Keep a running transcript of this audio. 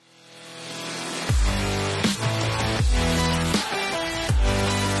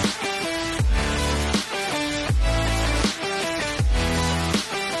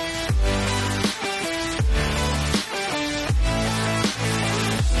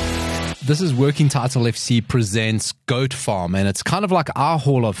This is Working Title FC presents Goat Farm, and it's kind of like our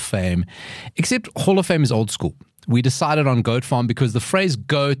Hall of Fame, except Hall of Fame is old school. We decided on Goat Farm because the phrase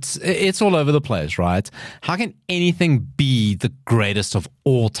goat, it's all over the place, right? How can anything be the greatest of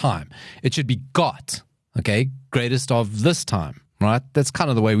all time? It should be got, okay? Greatest of this time, right? That's kind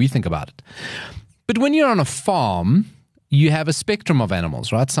of the way we think about it. But when you're on a farm, you have a spectrum of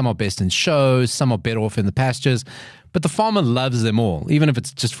animals, right? Some are best in shows, some are better off in the pastures, but the farmer loves them all, even if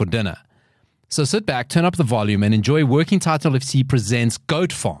it's just for dinner. So sit back, turn up the volume, and enjoy Working Title FC presents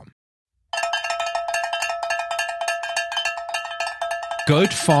Goat Farm.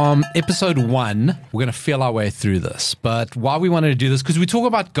 Goat Farm, episode 1. We're going to feel our way through this. But why we wanted to do this, because we talk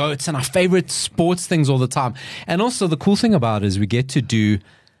about goats and our favorite sports things all the time. And also the cool thing about it is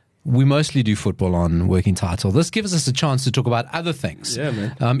we mostly do football on Working Title. This gives us a chance to talk about other things. Yeah,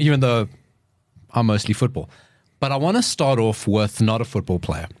 man. Even though I'm mostly football. But I want to start off with not a football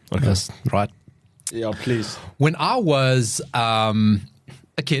player. Okay. That's right? Yeah, please. When I was a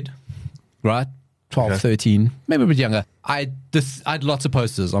kid, right? 12, Okay. 13, maybe a bit younger, I had lots of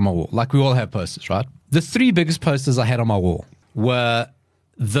posters on my wall. Like we all have posters, right? The 3 biggest posters I had on my wall were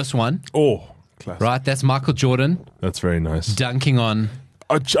this one, Oh, classic. right? That's Michael Jordan That's very nice. dunking on.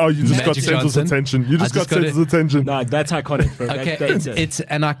 Oh, you just got Magic Sensor's Johnson. attention. You just I got just got Sensor's attention. No, that's iconic, bro. Okay, That's it's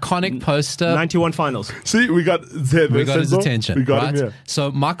an iconic poster. 91 finals. See, we got Zed. We got his attention. We got right? him here.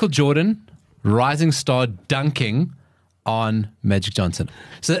 So Michael Jordan, rising star, dunking on Magic Johnson.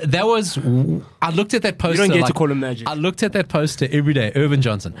 So that was, I looked at that poster. You don't get to call him Magic. I looked at that poster every day, Irvin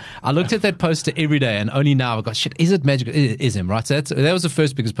Johnson. I looked at that poster every day, and only now I got, shit, is it Magic? It is him, right? So that was the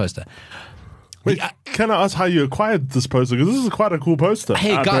first biggest poster. Wait, can I ask how you acquired this poster? Because this is quite a cool poster.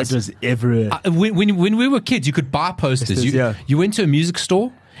 Hey, Bro, guys, it was everywhere. when we were kids, you could buy posters. Posters, yeah. You went to a music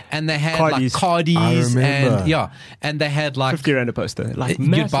store, and they had Cardi's. like Cardi's, I remember. and they had like 50 rand a poster. Like you'd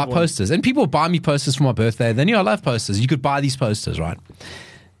massive buy one. posters, and people would buy me posters for my birthday. Then I love posters. You could buy these posters, right?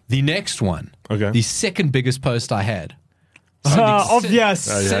 The next one, Okay. the second biggest poster I had. Obvious.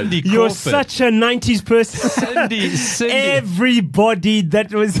 Cindy You're Crawford. such a 90s person. Cindy Everybody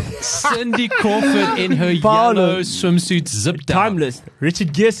that was Cindy Crawford in her Paulo. yellow swimsuit, zipped down. timeless.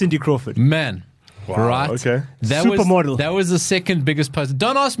 Richard Gere, Cindy Crawford. Man. Wow, Right? okay. Supermodel. That was the second biggest poster.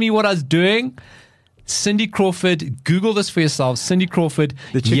 Don't ask me what I was doing. Cindy Crawford, Google this for yourself. Cindy Crawford,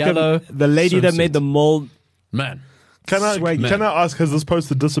 The chick yellow. the lady that swimsuit. made the mold. Man. Can I ask, has this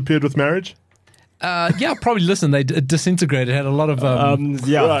poster disappeared with marriage? Yeah, probably. Listen, they disintegrated. Had a lot of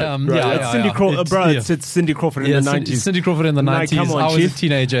Yeah. Right. It's Cindy Crawford. It's- Bro, yeah. it's Cindy Crawford in Yeah, the 90s. Cindy Crawford in the Like, 90s. come on, I was Chief. a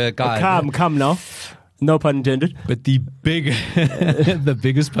teenager guy. Come now. No pun intended. But the the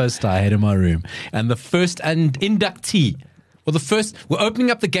biggest poster I had in my room, and the first inductee, or the first, we're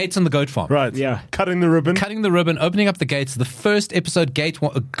opening up the gates on the goat farm. Right. Yeah. Cutting the ribbon. Cutting the ribbon, opening up the gates. The first episode,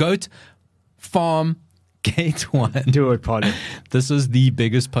 goat farm, gate 1. Do it, Paulo. This was the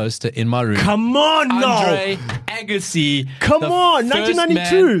biggest poster in my room. Come on, Andre Agassi. Come the on, first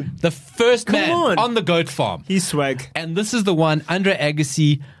 1992. man- the first Come man on. the goat farm. He's swag. And this is the one, Andre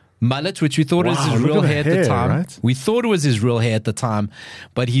Agassi mullet, which we thought was Wow, his look real at the hair at the hair, time. right? We thought it was his real hair at the time,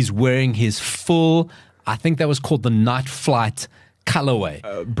 but he's wearing his full, I think that was called the Night Flight colorway.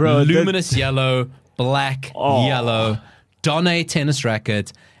 bro, Luminous yellow, black, Oh. yellow, Donne tennis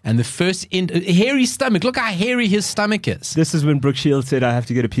racket, and the first hairy stomach. Look how hairy his stomach is. This is when Brooke Shields said, I have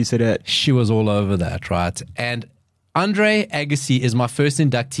to get a piece of that. She was all over that, right? And Andre Agassi is my first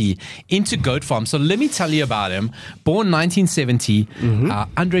inductee into Goat Farm. So let me tell you about him. Born 1970,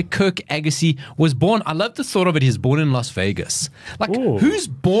 Andre Kirk Agassi was born, I love the thought of it, he's born in Las Vegas. Like, Ooh. who's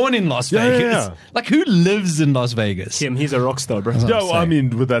born in Las Yeah, yeah, Vegas? yeah. Like, who lives in Las Vegas? Him, he's a rock star, bro. Yo, I saying.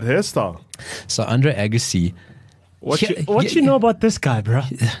 mean, with that hairstyle. So Andre Agassi, What Yeah, you know about this guy, bro?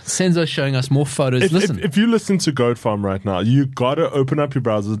 Senzo's showing us more photos. Listen. If you listen to Goat Farm right now, you gotta open up your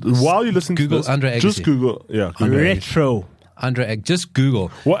browser while you listen Google to this. Andre Agassi. Just Google, yeah. Google. Retro. Just Google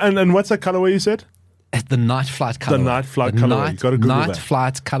What and what's that colorway you said? at the Night Flight colorway. The Night Flight colorway. You gotta Google Night that.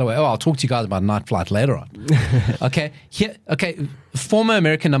 Flight colorway. Oh, I'll talk to you guys about Night Flight later on. Okay. Former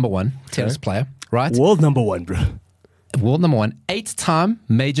American number 1 tennis player, right? World number 1, bro. World number 1, 8-time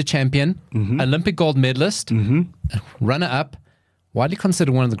major champion, Olympic gold medalist, runner-up, widely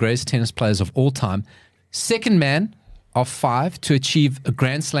considered one of the greatest tennis players of all time, second man of 5 to achieve a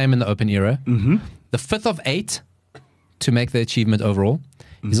Grand Slam in the Open era, the 5th of 8 to make the achievement overall.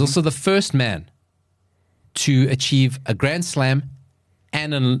 He's also the first man to achieve a Grand Slam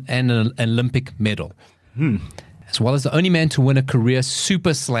and an Olympic medal, as well as the only man to win a career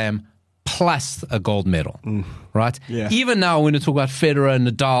Super Slam plus a gold medal, right? Yeah. Even now, when we talk about Federer and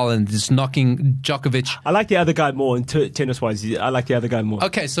Nadal and just knocking Djokovic. I like the other guy more in tennis-wise. I like the other guy more.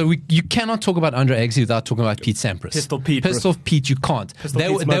 Okay, so you cannot talk about Andre Agassi without talking about Pete Sampras. Pistol Pete, bro. Pistol Pete, you can't. Pistol They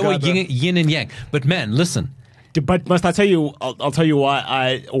Pete's were my guy, bro. yin and yang. But man, listen. But must I tell you? I'll tell you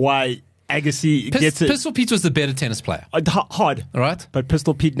why Agassi gets it. Pistol Pete was the better tennis player, Hard. all right? But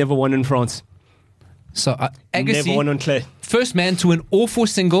Pistol Pete never won in France. So Never won Agassi, on clay. first man to win all 4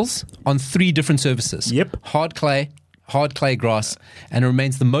 singles on 3 different surfaces. Yep. Hard clay, grass, and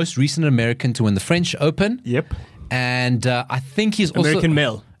remains the most recent American to win the French Open. Yep. And I think he's also American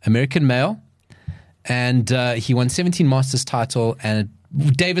male. American male, and he won 17 Masters title and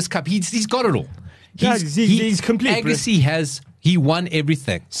Davis Cup. He's got it all. Yeah, he's complete, bro. Agassi he won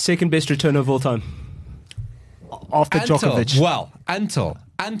everything. Second best return of all time. After Djokovic. Until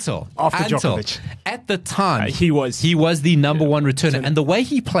After Djokovic. At the time, he was the number one returner, and the way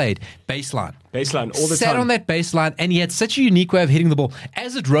he played baseline all the sat time. on that baseline, and he had such a unique way of hitting the ball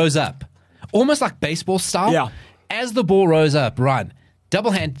as it rose up, almost like baseball style. Yeah. As the ball rose up, run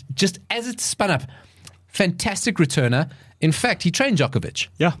double hand, just as it spun up. Fantastic returner. In fact, he trained Djokovic.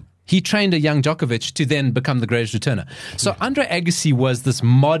 Yeah. He trained a young Djokovic to then become the greatest returner. So Andre Agassi was this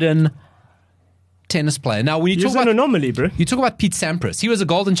modern tennis player. Now, when you He's talk an about anomaly, bro. you talk about Pete Sampras, he was a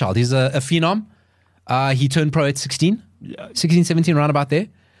golden child. He's a phenom. He turned pro at 16, 17, round about there.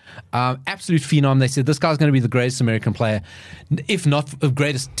 Absolute phenom. They said this guy's going to be the greatest American player, if not the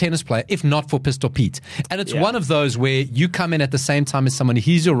greatest tennis player, if not for Pistol Pete. And it's one of those where you come in at the same time as someone.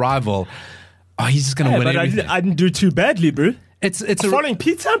 He's your rival. Oh, he's just going to win But everything. I didn't do too badly, bro. It's Following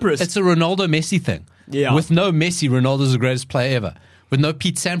Pete Sampras. It's a Ronaldo Messi thing. Yeah. With no Messi, Ronaldo's the greatest player ever. With no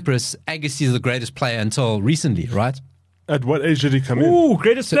Pete Sampras, Agassi is the greatest player until recently, right? At what age did he come in? Ooh,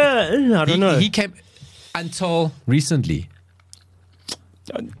 greatest player. I don't know. He came until recently.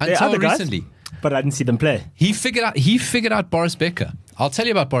 There are Until other guys, recently. but I didn't see them play. He figured out Boris Becker. I'll tell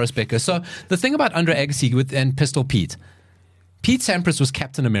you about Boris Becker. So the thing about Andre Agassi and Pistol Pete Sampras was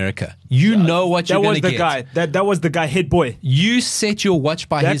Captain America. You know what you're going to get. That was the guy, head boy. You set your watch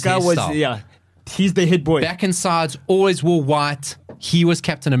by That his guy was, hairstyle. he's the head boy. Back and sides, always wore white. He was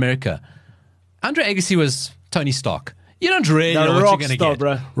Captain America. Andre Agassi was Tony Stark. You don't really know what you're going to get.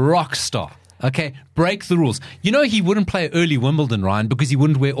 Bro. Rock star. Okay? Break the rules. You know he wouldn't play early Wimbledon, Ryan, because he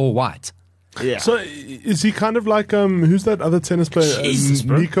wouldn't wear all white. Yeah. So is he kind of like who's that other tennis player? Jesus,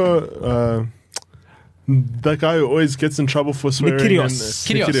 bro. Nico. That guy who always gets in trouble for swearing. Kyrgios.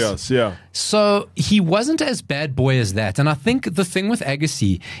 Kyrgios, yeah. So he wasn't as bad boy as that. And I think the thing with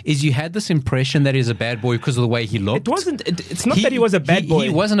Agassi is you had this impression that he's a bad boy because of the way he looked. It's not that he was a bad boy. He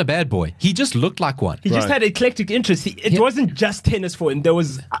wasn't a bad boy. He just looked like one. He just had eclectic interests. It wasn't just tennis for him. There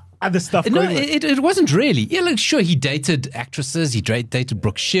was other stuff No, going on. it wasn't really. Yeah, look, sure, he dated actresses. He dated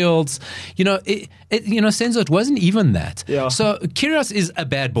Brooke Shields. Senzo, it wasn't even that. Yeah. So Kyrgios is a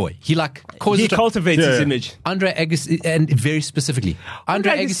bad boy. He He cultivates his image. Andre Agassi, and very specifically,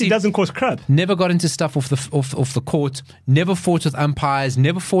 Andre Agassi doesn't cause crap. never got into stuff off the court. Never fought with umpires.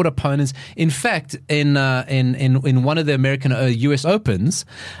 Never fought opponents. In fact, in one of the American U.S. Opens,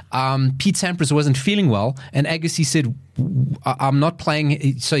 Pete Sampras wasn't feeling well, and Agassi said, "I'm not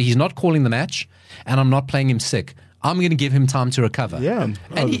playing." So he's not calling the match, and I'm not playing him sick. I'm going to give him time to recover. Yeah.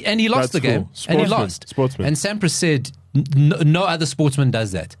 and he lost the That's game. cool. And he Sportsman. lost. Sportsman. And Sampras said, "No other sportsman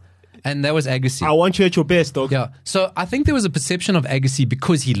does that," and that was Agassi. I want you at your best, dog. Yeah, so I think there was a perception of Agassi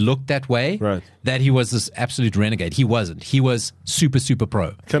because he looked that way, Right. that he was this absolute renegade. He wasn't. He was super, super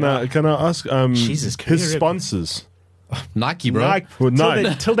pro. Can I ask Jesus, his sponsors? Nike, bro. Nike, Well,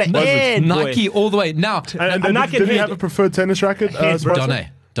 Nike. till the Was it end, boy. Nike all the way. Now, And Nike did he head. have a preferred tennis racket? Head, bro. sponsor?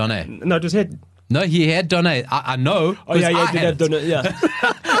 Donne. No, just head. No, he had Donne. I know. Oh yeah, 'cause I did had have done it. it.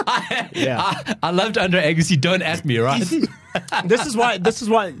 Yeah. Yeah. I loved Andre Agassi. Don't at me, right? This is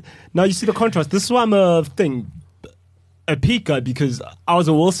why. Now you see the contrast. This is why I'm a Pete guy, because I was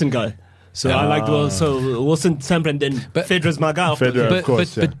a Wilson guy. So I liked Wilson, Sampras, and then But- Federer's my guy. after Federer. that. Of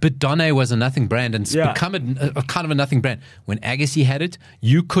course, yeah. but Donne was a nothing brand, and it's become a kind of a nothing brand. When Agassi had it,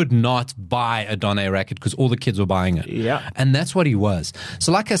 you could not buy a Donne racket because all the kids were buying it. Yeah. And that's what he was.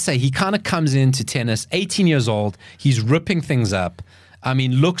 So like I say, he kind of comes into tennis, 18 years old, he's ripping things up. I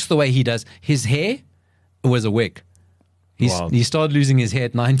mean, looks the way he does. His hair was a wig. Wow. He started losing his hair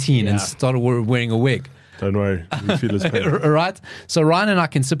at 19 and Yeah. started wearing a wig. Don't worry. We feel his pain. Right? So Ryan and I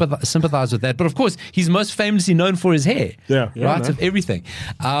can sympathize with that. But of course, he's most famously known for his hair. Yeah. Right? Of everything.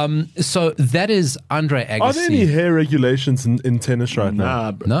 So that is Andre Agassi. Are there any hair regulations in tennis right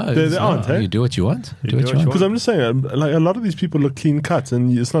now? Nah, No. There aren't, You eh? do what you want. Do what you want. Because I'm just saying, like a lot of these people look clean cut,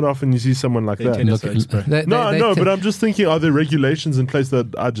 and it's not often you see someone like that. tennis expert. But I'm just thinking, are there regulations in place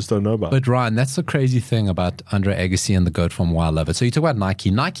that I just don't know about? But Ryan, that's the crazy thing about Andre Agassi and the GOAT from Why I Love It. So you talk about Nike.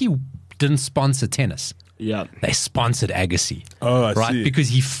 Nike didn't sponsor tennis. Yeah. They sponsored Agassi. Oh, I right? see. Because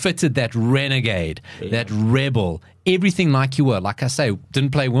he fitted that renegade, that rebel, everything Nike were. Like I say,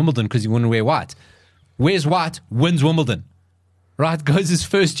 didn't play Wimbledon because he wouldn't wear white. Wears white, wins Wimbledon. Right? Goes his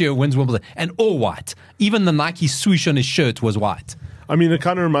first year, wins Wimbledon. And all white. Even the Nike swoosh on his shirt was white. I mean, it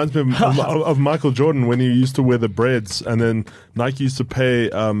kind of reminds me of Michael Jordan when he used to wear the breads, and then Nike used to pay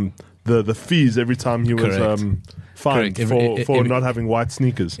the fees every time he was fined for not having white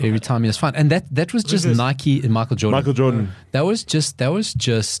sneakers. Every time he was fined. And that was just Nike and Michael Jordan. Michael Jordan. That was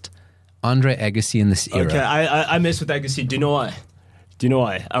just Andre Agassi in this era. Okay, I mess with Agassi. Do you know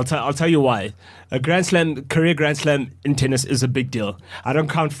why? I'll tell you why. A career Grand Slam in tennis is a big deal. I don't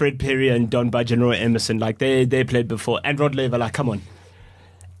count Fred Perry and Don Budgeon or Emerson. Like, they played before. And Rod Laver, like, come on.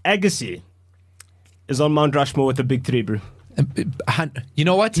 Agassi is on Mount Rushmore with the big three, bro. You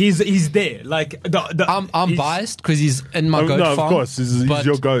know what? He's there. Like, I'm biased because he's in my GOAT No, farm. of course. He's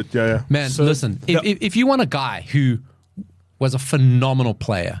your GOAT. Yeah. Man, So listen. If you want a guy who was a phenomenal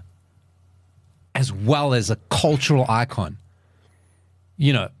player as well as a cultural icon,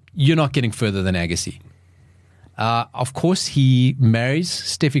 you know, you're not getting further than Agassi. Of course, he marries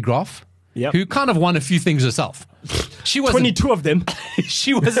Steffi Graf, who kind of won a few things herself. She wasn't 22 of them.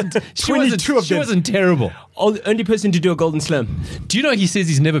 She wasn't. She 22 of She them. wasn't terrible. Only person to do a Golden Slam. Do you know he says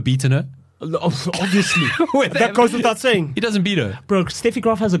he's never beaten her? Obviously. That goes without saying. He doesn't beat her. Bro, Steffi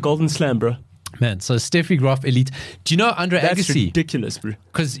Graf has a Golden Slam, bro. Man, so Steffi Graf elite. Do you know Andre That's Agassi? ridiculous, bro.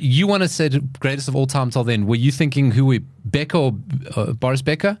 Because you want to say the greatest of all time till then. Were you thinking who we Becker or Boris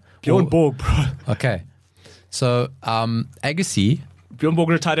Becker? Bjorn Or- Borg, bro. Okay. So Agassi, Bjorn Borg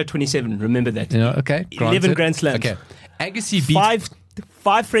retired at 27. Remember that. you know, okay. 11 granted. Grand Slams. Okay. Agassi beat.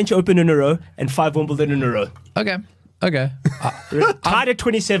 Five French Open in a row and 5 Wimbledon in a row. Okay. Tied at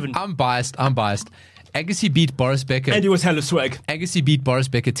 27. I'm biased. Agassi beat Boris Becker. And he was hella swag. Agassi beat Boris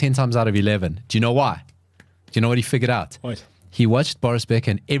Becker 10 times out of 11. Do you know why? Do you know what he figured out? What? He watched Boris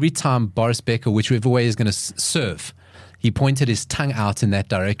Becker, and every time Boris Becker, whichever way he's going to serve, he pointed his tongue out in that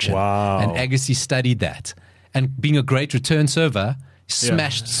direction. Wow. And Agassi studied that. And being a great return server,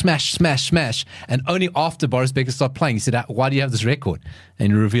 smash. And only after Boris Becker stopped playing, he said, why do you have this record?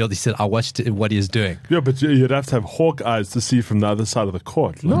 And he revealed, he said, I watched what he is doing. Yeah, but you'd have to have hawk eyes to see from the other side of the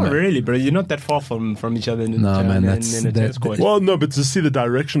court. Not really, bro. You're not that far from each other in No, man, in a that's- tennis court. Well, no, but to see the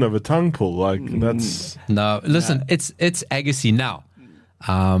direction of a tongue pull, like, that's... No, listen, it's Agassi now.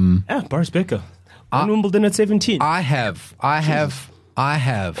 Yeah, Boris Becker. Won Wimbledon at 17. I have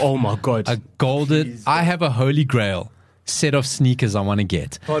Oh my God. a golden, Jeez. I have a holy grail set of sneakers I want to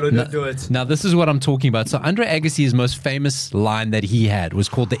get. Paulo, don't do it. Now, this is what I'm talking about. So, Andre Agassi's most famous line that he had was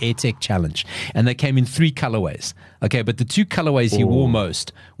called the AirTech Challenge. And they came in 3 colorways. Okay, but the 2 colorways he wore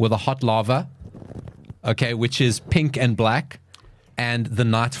most were the Hot Lava, okay, which is pink and black, and the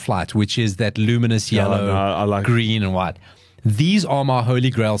Night Flight, which is that luminous yellow, no, I like green, and white. These are my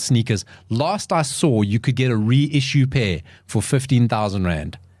holy grail sneakers. Last I saw, you could get a reissue pair for 15,000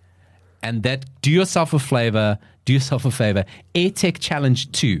 Rand. And that, do yourself a favor. AirTech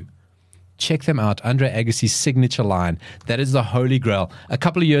Challenge 2. Check them out. Andre Agassi's signature line. That is the holy grail. A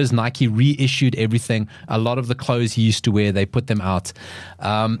couple of years, Nike reissued everything. A lot of the clothes he used to wear, they put them out.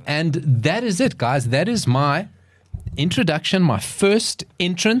 And that is it, guys. That is my introduction, my first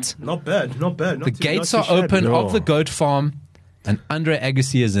entrant. Not bad. The gates are open of the goat farm, and Andre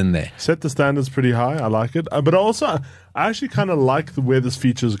Agassi is in there. Set the standards pretty high. I like it. But also, I actually kind of like where this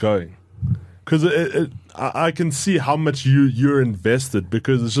feature is going. Because I can see how much you're invested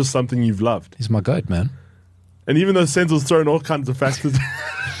because it's just something you've loved. He's my goat, man. And even though Senzel's thrown all kinds of factors...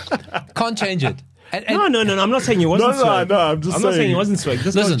 Can't change it. And No. I'm not saying he wasn't swag. No, I'm just I'm saying... not saying he wasn't swag.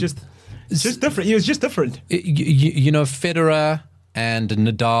 This Listen, was just different. He was just different. You know, Federer and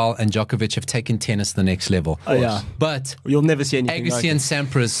Nadal and Djokovic have taken tennis to the next level. Oh, yeah. But You'll never see anything Agassi like and it.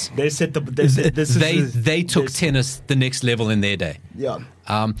 Sampras, They set the... they took tennis the next level in their day. Yeah.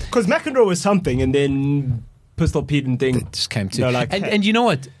 Because McEnroe was something, and then Pistol Pete and thing Just came to. No, like- and you know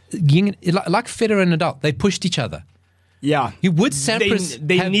what? Like Federer and Nadal, they pushed each other. Yeah. Would Sampras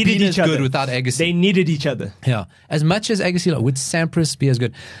they have needed been each as other. good without Agassi? They needed each other. Yeah. As much as Agassi, would Sampras be as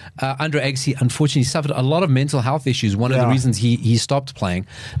good? Andre Agassi, unfortunately, suffered a lot of mental health issues. One of the reasons he stopped playing,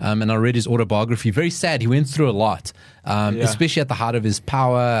 and I read his autobiography. Very sad. He went through a lot, especially at the height of his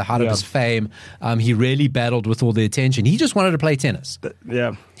power, height of his fame. He really battled with all the attention. He just wanted to play tennis.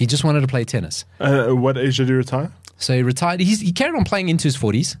 He just wanted to play tennis. What age did he retire? So he retired. He carried on playing into his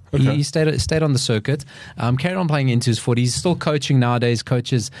 40s. Okay. He stayed on the circuit, carried on playing into his 40s. He's still coaching nowadays,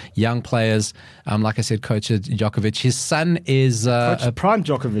 coaches young players. Like I said, coaches Djokovic. His son is... Prime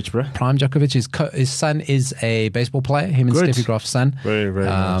Djokovic, bro. Prime Djokovic. His son is a baseball player, him and Steffi Graf's son. Very, very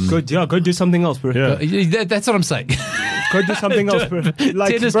nice. Good, yeah, go do something else, bro. Yeah. That's what I'm saying. Go do something else, bro.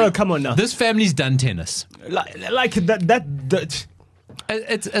 Like, tennis, bro, come on now. This family's done tennis. Like that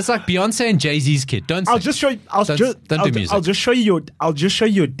It's like Beyonce and Jay-Z's kid. Don't do music. I'll just show you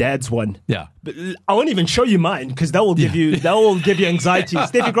your dad's one. Yeah. But I won't even show you mine because that will give you anxiety.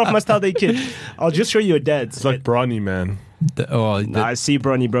 Steffi Graf must tell their kid. I'll just show you your dad's. It's like Bronny, man. I see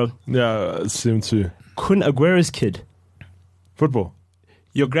Bronny, bro. Yeah, I see him too. Kun Aguero's kid. Football.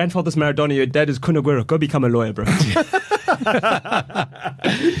 Your grandfather's Maradona, your dad is Kun Aguero. Go become a lawyer, bro.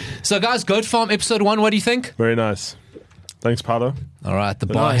 So guys, Goat Farm episode 1, what do you think? Very nice. Thanks, Paulo. All right, the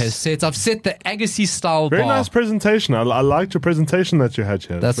bar has set. I've set the Agassi style bar. Very nice presentation. I liked your presentation that you had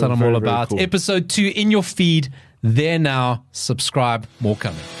here. That's what I'm all about. Cool. Episode 2 in your feed. There now. Subscribe. More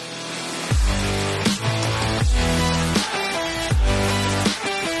coming.